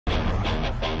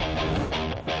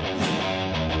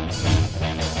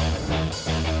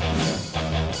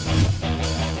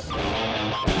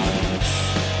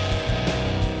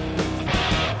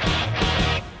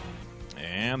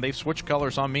They've switched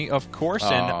colors on me, of course,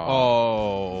 and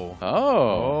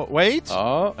wait.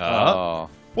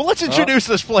 Well, let's introduce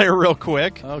this player real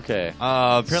quick. Okay.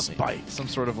 Apparently Spike. some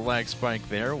sort of lag spike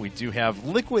there. We do have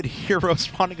Liquid HerO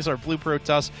spawning as our blue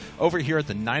Protoss over here at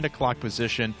the 9 o'clock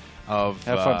position of...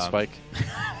 Have fun, Spike.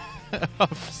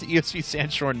 of ESV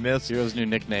Sanshorn Myths. HerO's new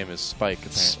nickname is Spike,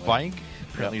 apparently. Spike?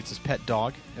 Apparently it's his pet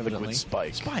dog. Liquid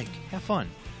Spike. Spike. Have fun.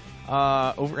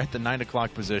 Over at the 9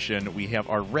 o'clock position, we have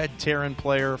our red Terran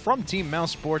player from Team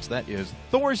Mouse Sports. That is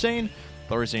ThorZaIN.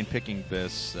 ThorZaIN picking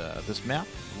this this map.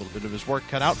 A little bit of his work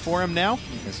cut out for him now,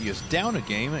 as he is down a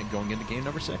game and going into game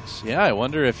number 6. Yeah, I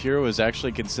wonder if HerO is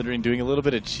actually considering doing a little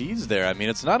bit of cheese there. I mean,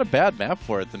 it's not a bad map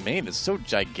for it. The main is so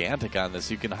gigantic on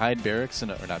this. You can hide barracks, or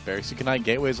not barracks, you can hide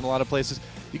gateways in a lot of places.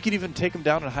 You can even take them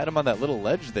down and hide them on that little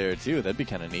ledge there, too. That'd be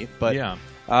kind of neat. But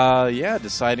yeah,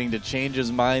 deciding to change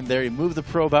his mind there. He moved the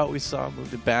probe out, we saw,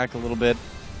 moved it back a little bit.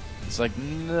 It's like,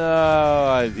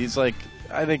 no, he's like,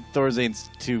 I think ThorZaIN's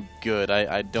too good.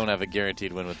 I don't have a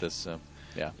guaranteed win with this, so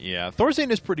yeah. Yeah, ThorZaIN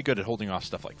is pretty good at holding off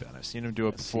stuff like that. I've seen him do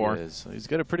it before. He is. He's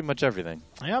good at pretty much everything.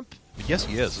 Yep. Yes,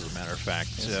 he is, as a matter of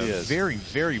fact. Yes, he is. Very,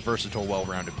 very versatile,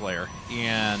 well-rounded player.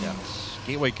 And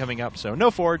Gateway coming up, so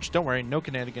no Forge, don't worry, no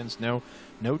Canadians, no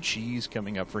cheese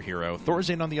coming up for HerO.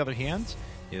 ThorZaIN, on the other hand,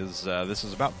 is this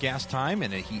is about gas time,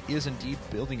 and he is indeed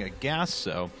building a gas,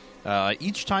 so...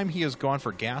 each time he has gone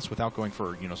for gas without going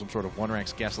for some sort of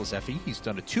 1-racks gasless FE, he's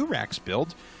done a 2-racks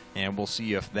build, and we'll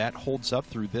see if that holds up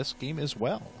through this game as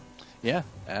well. Yeah,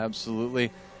 absolutely.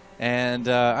 And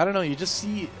I don't know, you just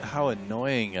see how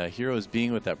annoying HerO is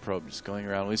being with that probe, just going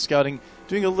around, he's scouting,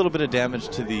 doing a little bit of damage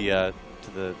to the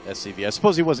SCV. I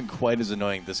suppose he wasn't quite as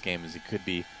annoying this game as he could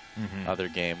be other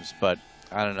games, but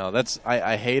I don't know.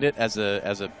 I hate it as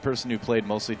a person who played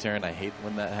mostly Terran. I hate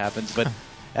when that happens, but.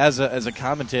 As a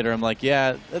commentator, I'm like,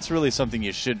 yeah, that's really something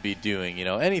you should be doing.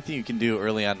 Anything you can do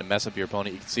early on to mess up your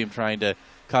opponent. You can see him trying to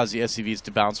cause the SCVs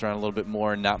to bounce around a little bit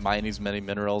more and not mine as many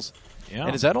minerals. Yeah.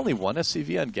 And is that only one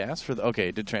SCV on gas for the? Okay,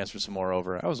 it did transfer some more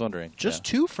over. I was wondering. Just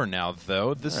 2 for now,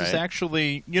 though. This is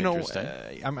actually,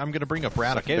 I'm going to bring up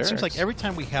Braddock. It seems like every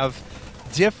time we have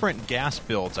different gas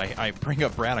builds, I bring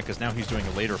up Braddock because now he's doing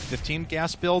a later 15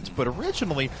 gas build, but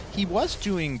originally he was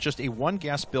doing just a 1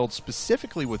 gas build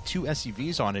specifically with 2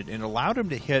 SCVs on it, and allowed him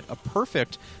to hit a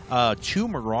perfect 2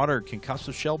 Marauder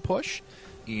concussive shell push.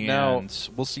 And now,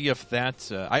 we'll see if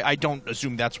that... I don't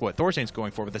assume that's what ThorZaIN's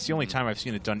going for, but that's the only time I've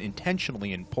seen it done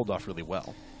intentionally and pulled off really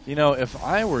well. If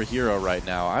I were HerO right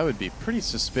now, I would be pretty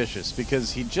suspicious,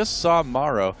 because he just saw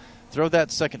Maro throw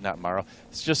that second, not Maro.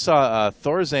 Just saw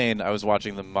ThorZaIN. I was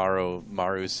watching the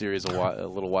Maru series a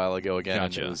little while ago again.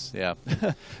 Gotcha. And it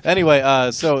was, anyway,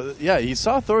 so yeah, he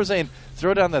saw ThorZaIN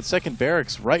throw down that second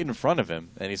barracks right in front of him,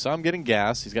 and he saw him getting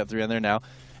gas. He's got 3 on there now.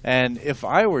 And if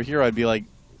I were HerO, I'd be like,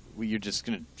 well, you're just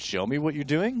going to show me what you're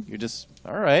doing? You're just,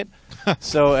 all right.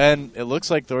 So, and it looks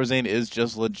like ThorZaIN is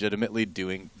just legitimately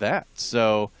doing that.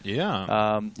 So,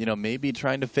 yeah, maybe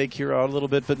trying to fake HerO out a little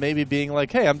bit, but maybe being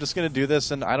like, hey, I'm just going to do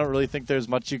this, and I don't really think there's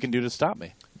much you can do to stop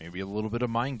me. Maybe a little bit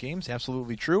of mind games,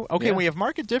 absolutely true. Okay, we have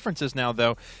market differences now,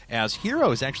 though, as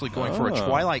HerO is actually going for a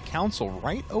Twilight Council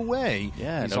right away.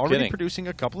 Yeah, he's already producing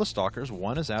a couple of Stalkers.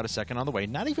 1 is out, a second on the way.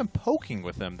 Not even poking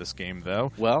with them this game,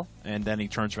 though. Well, and then he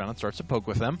turns around and starts to poke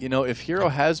with them. If HerO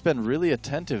has been really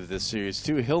attentive this series,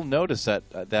 too, he'll notice that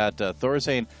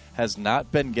ThorZaIN has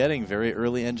not been getting very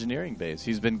early engineering bays.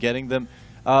 He's been getting them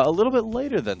a little bit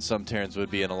later than some Terrans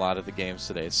would be in a lot of the games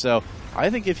today. So I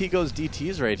think if he goes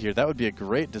DTs right here, that would be a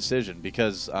great decision,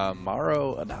 because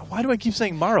Maro... why do I keep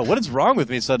saying Maro? What is wrong with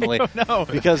me suddenly? I don't know.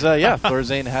 Because,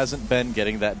 ThorZaIN hasn't been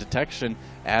getting that detection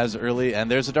as early,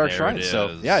 and there's a Dark Shrine.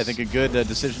 So, yeah, I think a good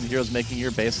decision HerO's making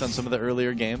here based on some of the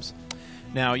earlier games.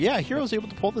 Now, yeah, HerO's able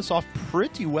to pull this off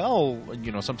pretty well,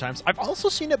 sometimes. I've also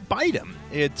seen it bite him.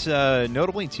 It,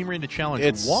 notably in Team Arena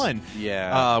Challenge 1,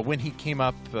 when he came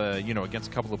up, against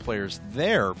a couple of players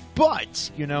there.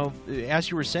 But, as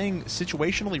you were saying,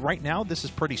 situationally right now, this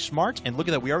is pretty smart. And look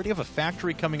at that, we already have a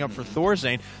factory coming up for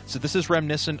ThorZaIN, so this is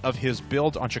reminiscent of his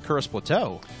build on Shakura's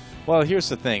Plateau. Well, here's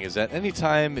the thing, is that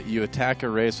anytime you attack a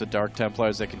race with Dark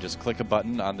Templars that can just click a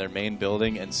button on their main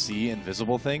building and see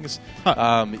invisible things,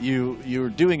 you're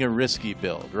doing a risky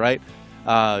build, right?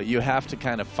 You have to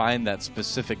kind of find that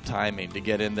specific timing to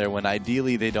get in there when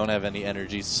ideally they don't have any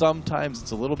energy. Sometimes it's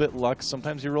a little bit luck,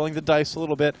 sometimes you're rolling the dice a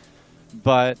little bit,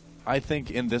 but I think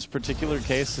in this particular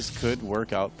case this could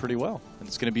work out pretty well. And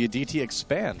it's going to be a DT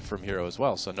expand from HerO as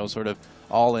well, so no sort of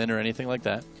all-in or anything like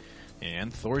that.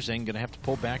 And ThorZaIN going to have to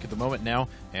pull back at the moment now,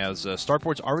 as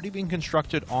starport's already being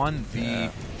constructed on the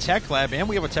tech lab, and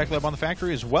we have a tech lab on the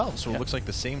factory as well. So it looks like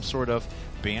the same sort of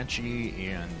Banshee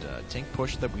and tank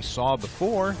push that we saw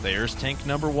before. There's tank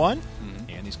number 1,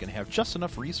 and he's going to have just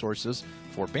enough resources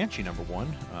for Banshee number 1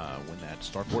 when that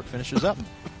starport finishes up.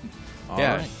 All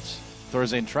right.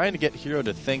 ThorZaIN trying to get HerO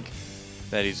to think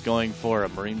that he's going for a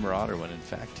Marine Marauder when in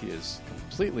fact he is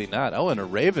completely not. Oh, and a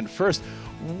Raven first.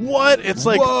 What? It's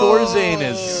like ThorZaIN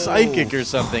is psychic or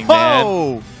something,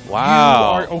 man.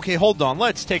 Wow. Okay, hold on.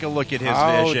 Let's take a look at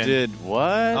his vision.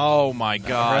 What? Oh, my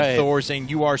God. ThorZaIN,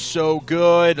 you are so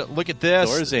good. Look at this.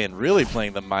 ThorZaIN really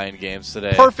playing the mind games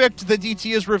today. Perfect. The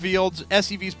DT is revealed.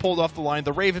 SCV's pulled off the line.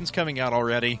 The Raven's coming out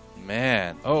already.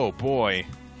 Man. Oh, boy.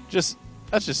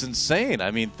 That's just insane.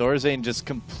 I mean, ThorZaIN just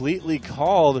completely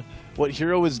called what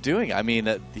HerO was doing. I mean,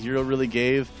 that HerO really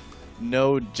gave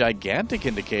no gigantic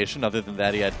indication other than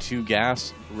that he had 2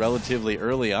 gas relatively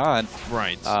early on.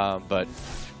 Right. But,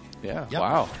 yeah,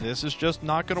 wow. This is just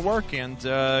not going to work, and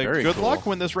Very good cool. luck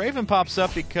when this Raven pops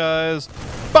up, because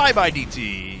bye-bye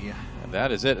DT. And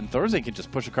that is it. And ThorZaIN can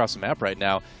just push across the map right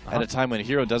now at a time when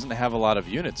HerO doesn't have a lot of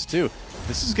units, too.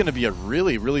 This is going to be a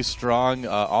really, really strong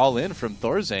all-in from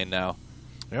ThorZaIN now.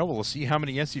 Yeah, well, we'll see how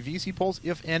many SCVs he pulls,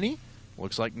 if any.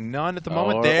 Looks like none at the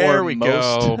moment. There we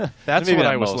go. That's what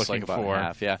I was looking for.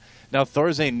 Half, yeah. Now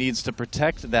ThorZaIN needs to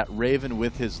protect that Raven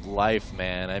with his life,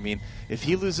 man. I mean, if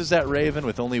he loses that Raven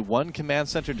with only 1 command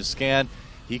center to scan,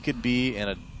 he could be in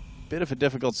a bit of a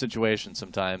difficult situation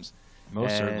sometimes.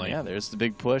 Most certainly. Yeah, there's the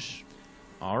big push.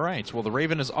 All right. Well, the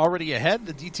Raven is already ahead.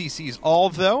 The DT sees all,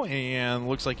 though, and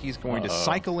looks like he's going to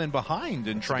cycle in behind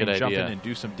and try and jump in and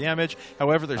do some damage.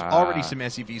 However, there's already some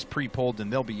SCVs pre-pulled,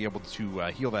 and they'll be able to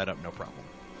heal that up no problem.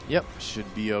 Yep,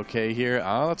 should be okay here.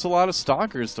 That's a lot of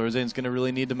stalkers. ThorZaIN's going to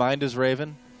really need to mind his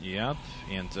Raven. Yep,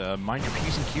 and mind your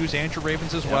P's and Q's and your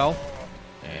Ravens as well.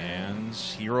 And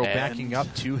HerO backing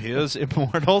up to his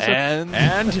Immortals. And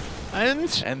then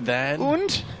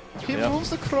he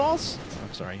moves across.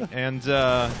 Sorry. And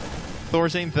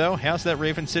ThorZaIN, though, has that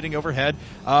Raven sitting overhead.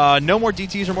 No more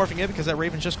DTs are morphing in because that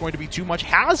Raven's just going to be too much.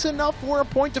 Has enough for a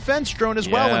point defense drone as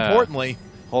well, importantly.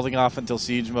 Holding off until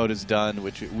siege mode is done,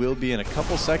 which it will be in a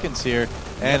couple seconds here.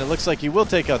 And it looks like he will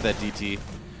take out that DT.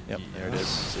 Yep, there it is.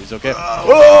 So he's okay.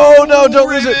 Oh, no, don't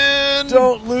lose it.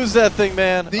 Don't lose that thing,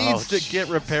 man. Needs to get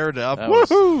repaired up.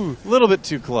 Woohoo! A little bit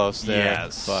too close there.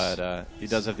 Yes. But he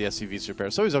does have the SCVs to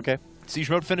repair, so he's okay. Siege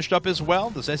mode finished up as well.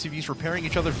 Those SCVs repairing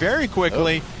each other very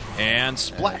quickly. And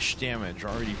splash damage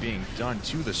already being done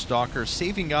to the Stalker,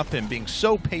 saving up and being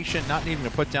so patient, not needing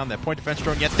to put down that point defense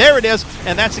drone yet. There it is,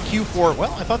 and that's the cue for,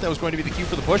 well, I thought that was going to be the cue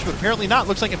for the push, but apparently not.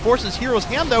 Looks like it forces HerO's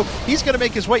hand, though. He's going to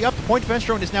make his way up. The point defense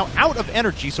drone is now out of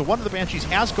energy, so one of the Banshees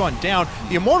has gone down.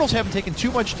 The Immortals haven't taken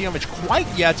too much damage quite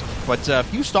yet, but a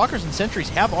few Stalkers and Sentries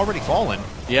have already fallen.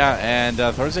 Yeah, and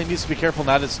ThorZaIN needs to be careful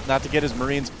not to get his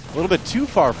Marines a little bit too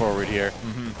far forward here.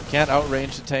 Can't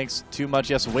outrange the tanks too much.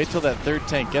 Yes, wait till that 3rd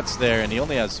tank gets there, and he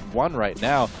only has 1 right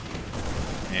now.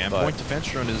 And point defense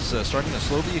drone is starting to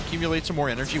slowly accumulate some more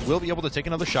energy. Will be able to take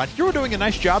another shot. HerO doing a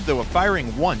nice job, though, of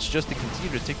firing once just to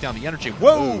continue to take down the energy.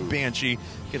 Whoa, Banshee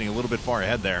getting a little bit far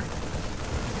ahead there.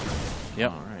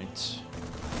 Yep. All right.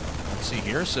 Let's see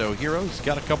here. So HerO's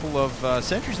got a couple of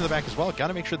sentries in the back as well. Got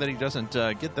to make sure that he doesn't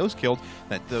get those killed.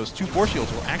 That those 2 force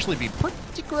shields will actually be pretty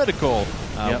critical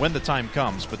when the time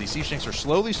comes. But these siege tanks are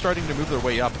slowly starting to move their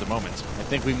way up at the moment. I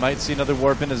think we might see another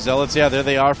warp into Zealots. Yeah, there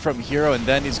they are from HerO, and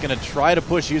then he's going to try to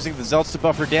push using the Zealots to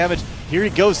buffer damage. Here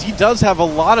he goes. He does have a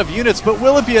lot of units, but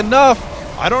will it be enough?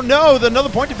 I don't know. Another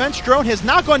point defense drone has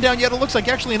not gone down yet. It looks like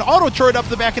actually an auto turret up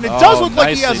the back, and it does look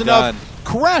like he has enough.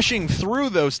 Crashing through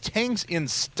those tanks in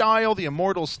style. The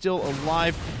Immortal's still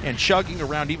alive and chugging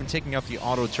around, even taking out the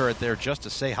auto turret there just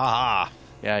to say ha-ha.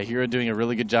 Yeah, HerO doing a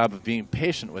really good job of being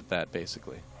patient with that,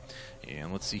 basically.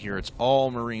 And let's see here. It's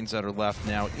all Marines that are left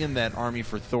now in that army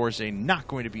for ThorZaIN. Not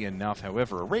going to be enough.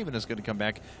 However, a Raven is going to come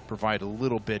back, provide a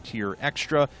little bit here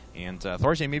extra. And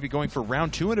ThorZaIN may be going for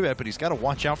round 2 in a bit, but he's got to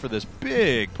watch out for this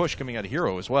big push coming out of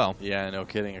HerO as well. Yeah, no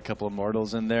kidding. A couple of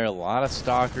Mortals in there, a lot of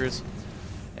Stalkers.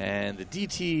 And the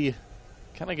DT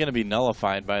kind of going to be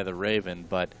nullified by the Raven,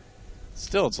 but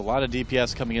still, it's a lot of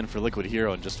DPS coming in for Liquid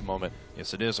HerO in just a moment.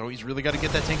 Yes, it is. Oh, he's really got to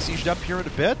get that tank sieged up here in a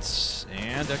bit,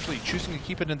 and actually choosing to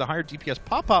keep it in the higher DPS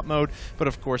pop-pop mode, but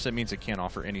of course that means it can't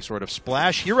offer any sort of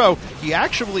splash. HerO, he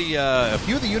actually, a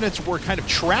few of the units were kind of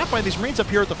trapped by these Marines up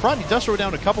here at the front. He does throw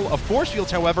down a couple of force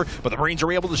fields, however, but the Marines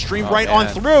are able to stream on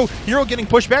through. HerO getting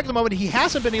pushed back at the moment. He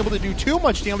hasn't been able to do too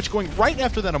much damage, going right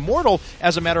after that Immortal.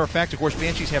 As a matter of fact, of course,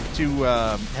 Banshees have to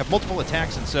have multiple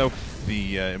attacks, and so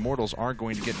the Immortals are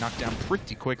going to get knocked down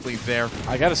pretty quickly there.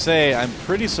 I gotta say, I'm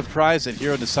pretty surprised that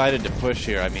HerO decided to push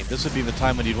here. I mean, this would be the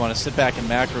time when you'd want to sit back in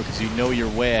macro because you know you're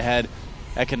way ahead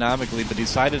economically, but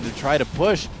decided to try to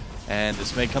push. And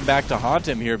this may come back to haunt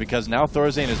him here because now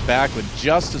ThorZaIN is back with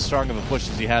just as strong of a push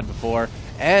as he had before.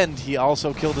 And he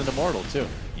also killed an Immortal, too.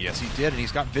 Yes, he did, and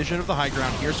he's got vision of the high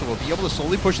ground here, so we'll be able to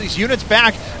slowly push these units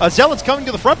back. Zealots coming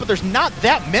to the front, but there's not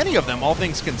that many of them, all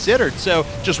things considered. So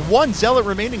just one Zealot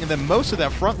remaining, and then most of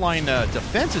that frontline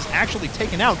defense is actually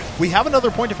taken out. We have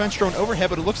another point defense drone overhead,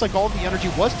 but it looks like all of the energy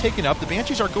was taken up. The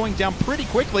Banshees are going down pretty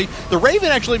quickly. The Raven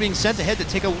actually being sent ahead to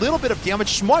take a little bit of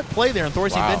damage. Smart play there, and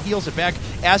ThorZaIN then heals it back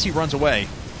as he runs away.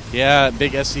 Yeah,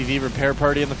 big SCV repair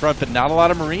party in the front, but not a lot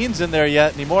of Marines in there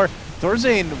yet anymore.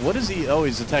 ThorZaIN, what is he? Oh,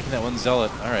 he's attacking that one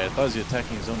Zealot. All right, I thought he was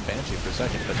attacking his own Banshee for a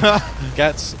second, but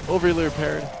gets overly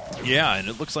repaired. Yeah, and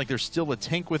it looks like there's still a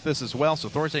tank with this as well, so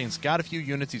ThorZaIN's got a few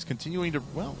units. He's continuing to,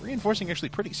 well, reinforcing actually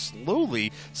pretty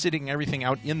slowly, sitting everything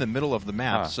out in the middle of the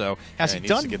map. So has he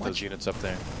done to get those units up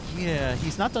there? Yeah,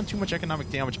 he's not done too much economic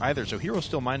damage either, so HerO's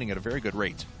still mining at a very good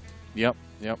rate. Yep.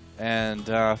 And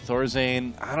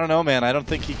ThorZaIN, I don't know, man. I don't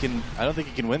think he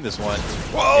can win this one.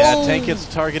 Whoa! Yeah, tank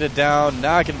gets targeted down,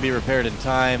 not going to be repaired in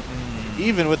time.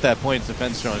 Even with that point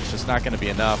defense drone, it's just not going to be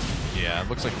enough. Yeah, it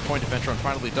looks like the point defense drone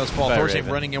finally does fall.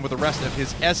 ThorZaIN running in with the rest of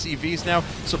his SCVs now.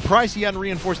 Surprised he hadn't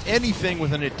reinforced anything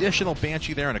with an additional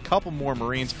Banshee there and a couple more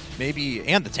Marines, maybe,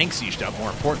 and the tank sieged up,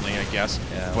 more importantly, I guess.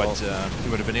 Yeah, but he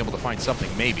would have been able to find something,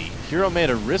 maybe. HerO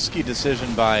made a risky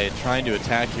decision by trying to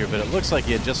attack here, but it looks like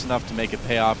he had just enough to make it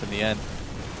pay off in the end.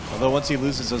 Although once he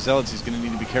loses those Zealots, he's going to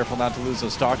need to be careful not to lose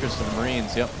those Stalkers to the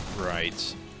Marines. Yep.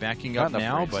 Right. Backing up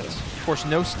now, but of course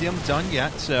no stim done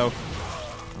yet, so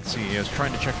let's see, he was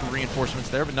trying to check for reinforcements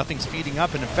there, but nothing's speeding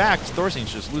up, and in fact,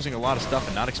 ThorZaIN's just losing a lot of stuff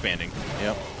and not expanding.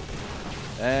 Yep.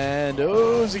 And,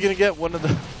 oh, is he going to get one of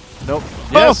the... Nope.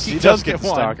 Yes, he does get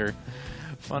one. Stalker.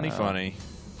 Funny.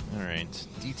 All right.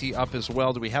 DT up as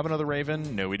well. Do we have another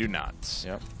Raven? No, we do not.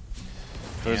 Yep.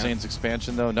 ThorZaIN's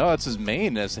expansion, though. No, it's his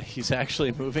main, as he's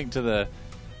actually moving to the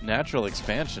natural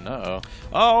expansion. Uh-oh.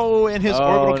 Oh, and his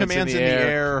orbital command's in the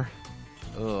air.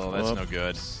 Oh, that's no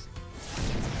good.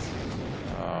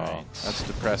 Oh, that's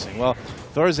depressing. Well,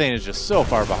 ThorZaIN is just so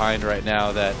far behind right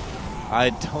now that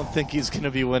I don't think he's going to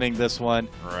be winning this one.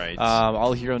 Right.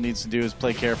 All HerO needs to do is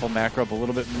play careful, macro up a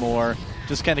little bit more.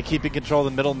 Just kind of keeping control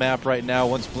of the middle map right now.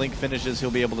 Once Blink finishes, he'll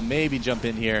be able to maybe jump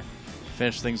in here,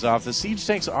 finish things off. The siege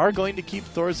tanks are going to keep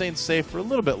ThorZaIN safe for a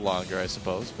little bit longer, I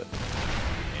suppose. But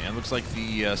and looks like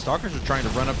the Stalkers are trying to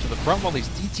run up to the front while these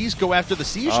DTs go after the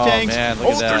siege tanks. Man, look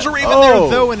at that. There's a Raven there,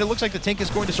 though, and it looks like the tank is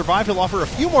going to survive. He'll offer a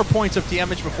few more points of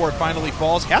damage before it finally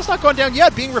falls. Has not gone down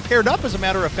yet, being repaired up, as a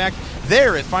matter of fact.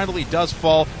 There, it finally does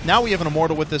fall. Now we have an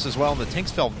Immortal with this as well, and the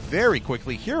tanks fell very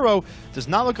quickly. HerO does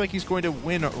not look like he's going to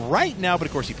win right now, but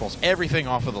of course he pulls everything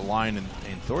off of the line, and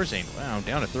ThorZaIN, wow,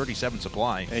 down to 37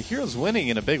 supply. Yeah, HerO's winning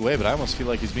in a big way, but I almost feel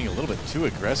like he's being a little bit too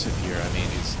aggressive here. I mean,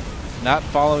 he's not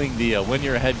following the win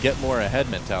you're ahead, get more ahead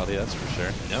mentality, that's for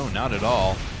sure. No, not at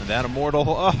all. And that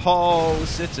Immortal,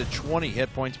 sits at 20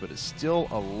 hit points, but is still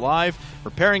alive.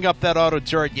 Repairing up that auto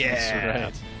turret, yeah.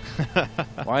 That's right.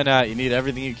 Why not? You need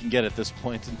everything you can get at this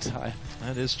point in time.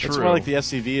 That is true. It's more like the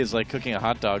SCV is like cooking a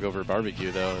hot dog over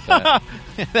barbecue, though.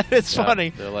 It's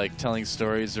funny. They're like telling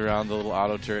stories around the little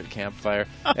auto turret campfire.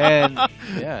 And,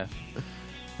 yeah.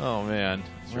 Oh, man.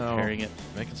 Repairing it.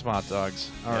 Making some hot dogs.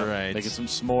 All right. Making some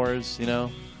s'mores, you know.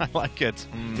 I like it.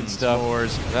 Good stuff.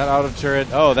 S'mores. That auto turret,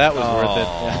 that was worth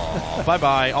it.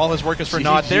 Bye-bye. All his work is for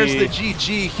naught. There's the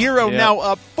GG. HerO now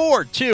up 4-2.